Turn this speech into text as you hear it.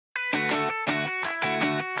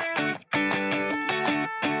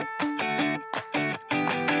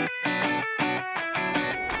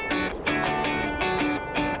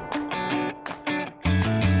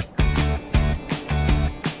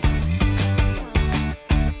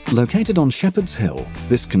Located on Shepherd's Hill,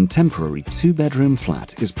 this contemporary two-bedroom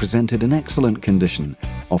flat is presented in excellent condition,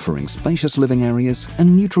 offering spacious living areas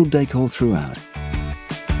and neutral decor throughout.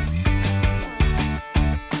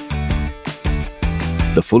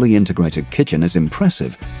 The fully integrated kitchen is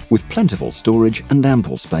impressive, with plentiful storage and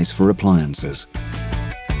ample space for appliances.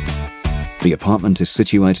 The apartment is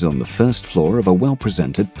situated on the first floor of a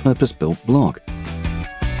well-presented purpose-built block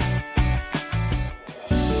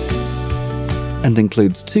and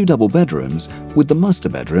includes 2 double bedrooms, with the master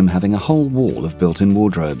bedroom having a whole wall of built-in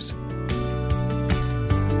wardrobes.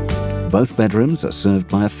 Both bedrooms are served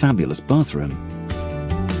by a fabulous bathroom,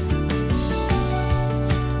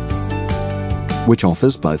 which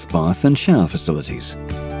offers both bath and shower facilities.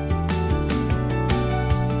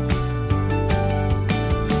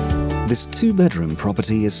 This 2-bedroom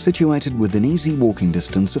property is situated within easy walking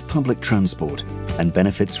distance of public transport and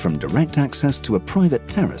benefits from direct access to a private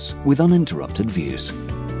terrace with uninterrupted views.